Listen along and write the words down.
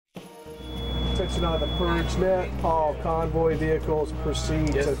Attention on the purge net. All convoy vehicles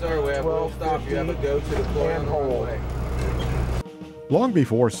proceed yes, to sir. We have a stop. You have a go to deploy on the runway. Long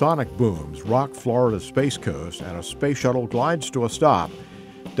before sonic booms rock Florida's Space Coast and a space shuttle glides to a stop,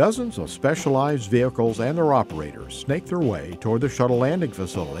 dozens of specialized vehicles and their operators snake their way toward the shuttle landing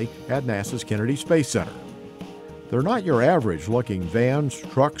facility at NASA's Kennedy Space Center. They're not your average-looking vans,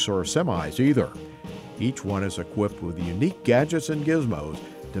 trucks, or semis either. Each one is equipped with unique gadgets and gizmos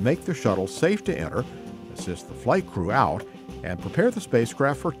to make the shuttle safe to enter, assist the flight crew out, and prepare the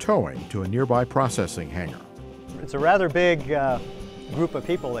spacecraft for towing to a nearby processing hangar. It's a rather big group of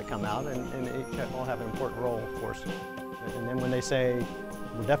people that come out, and they all have an important role, of course. And then when they say,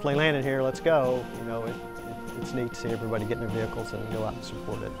 we're definitely landing here, let's go, you know, it's neat to see everybody get in their vehicles and go out and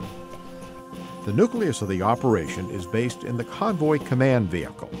support it. The nucleus of the operation is based in the Convoy command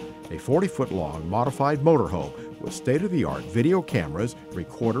vehicle, a 40-foot-long modified motorhome with state-of-the-art video cameras,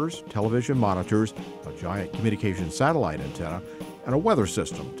 recorders, television monitors, a giant communication satellite antenna, and a weather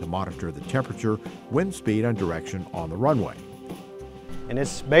system to monitor the temperature, wind speed, and direction on the runway. And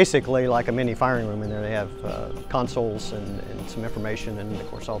it's basically like a mini firing room in there. They have consoles and some information, and of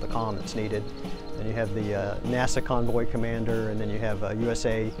course all the comm that's needed. And you have the NASA Convoy commander, and then you have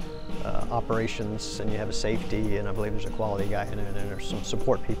USA operations, and you have a safety, and I believe there's a quality guy in it, and there's some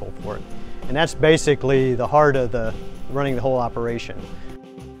support people for it. And that's basically the heart of running the whole operation.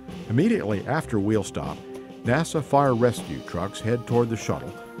 Immediately after wheel stop, NASA fire rescue trucks head toward the shuttle,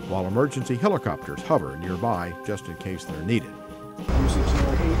 while emergency helicopters hover nearby just in case they're needed. Usage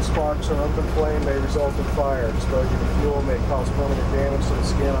of heat, sparks, or open flame may result in fire. Exposure to fuel may cause permanent damage to the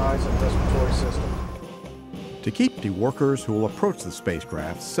skin, eyes, and respiratory system. To keep the workers who will approach the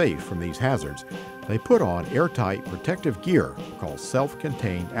spacecraft safe from these hazards, they put on airtight protective gear called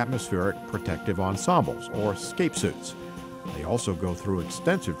self-contained atmospheric protective ensembles, or escape suits. They also go through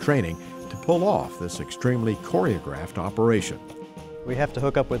extensive training to pull off this extremely choreographed operation. We have to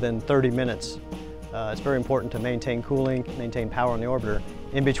hook up within 30 minutes. It's very important to maintain cooling, maintain power on the orbiter.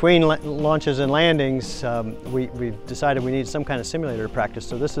 In between launches and landings, we've decided we need some kind of simulator to practice.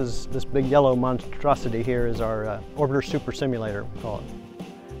 So this big yellow monstrosity here is our orbiter super simulator, we call it.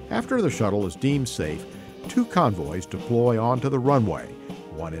 After the shuttle is deemed safe, two convoys deploy onto the runway,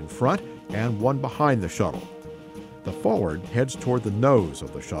 one in front and one behind the shuttle. The forward heads toward the nose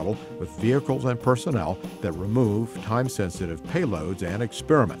of the shuttle with vehicles and personnel that remove time-sensitive payloads and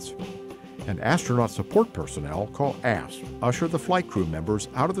experiments. And astronaut support personnel, called ASP, usher the flight crew members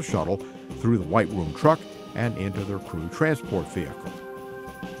out of the shuttle through the white room truck and into their crew transport vehicle.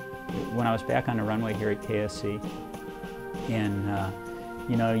 When I was back on the runway here at KSC, and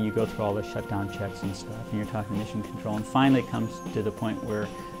you know, you go through all the shutdown checks and stuff, and you're talking mission control, and finally it comes to the point where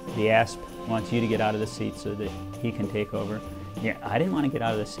the ASP wants you to get out of the seat so that he can take over. Yeah, I didn't want to get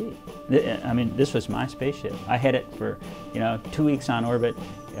out of the seat. I mean, this was my spaceship. I had it for, 2 weeks on orbit.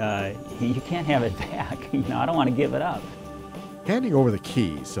 You can't have it back. I don't want to give it up. Handing over the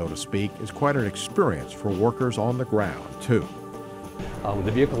keys, so to speak, is quite an experience for workers on the ground, too. When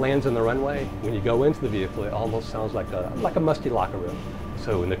the vehicle lands on the runway, when you go into the vehicle, it almost sounds like a musty locker room.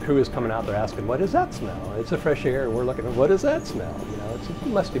 So when the crew is coming out, they're asking, what does that smell? It's a fresh air, and we're looking at, what does that smell? It's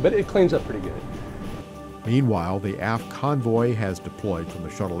musty, but it cleans up pretty good. Meanwhile, the aft convoy has deployed from the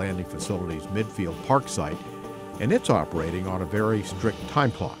shuttle landing facility's midfield park site, and it's operating on a very strict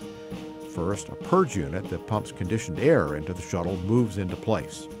time clock. First, a purge unit that pumps conditioned air into the shuttle moves into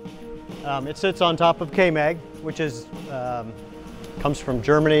place. It sits on top of KMAG, which comes from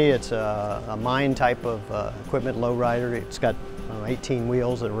Germany. It's a mine type of equipment, lowrider. It's got 18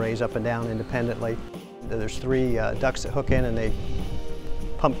 wheels that raise up and down independently. There's 3 ducts that hook in, and they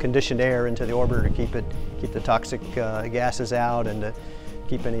pump conditioned air into the orbiter to keep the toxic gases out and to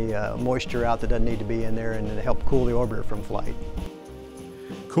keep any moisture out that doesn't need to be in there, and to help cool the orbiter from flight.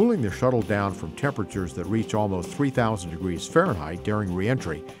 Cooling the shuttle down from temperatures that reach almost 3,000 degrees Fahrenheit during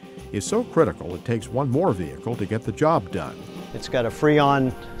re-entry is so critical it takes one more vehicle to get the job done. It's got a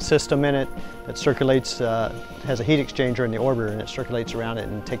Freon system in it that circulates, has a heat exchanger in the orbiter, and it circulates around it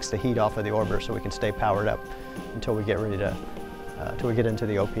and takes the heat off of the orbiter so we can stay powered up until we get ready to, until we get into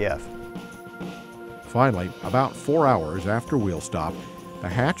the OPF. Finally, about 4 hours after wheel stop, the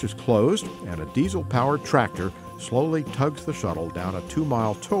hatch is closed and a diesel-powered tractor slowly tugs the shuttle down a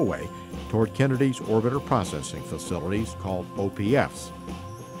 2-mile towway toward Kennedy's orbiter processing facilities called OPFs.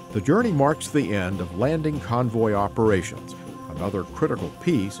 The journey marks the end of landing convoy operations, another critical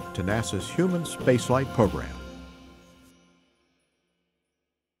piece to NASA's human spaceflight program.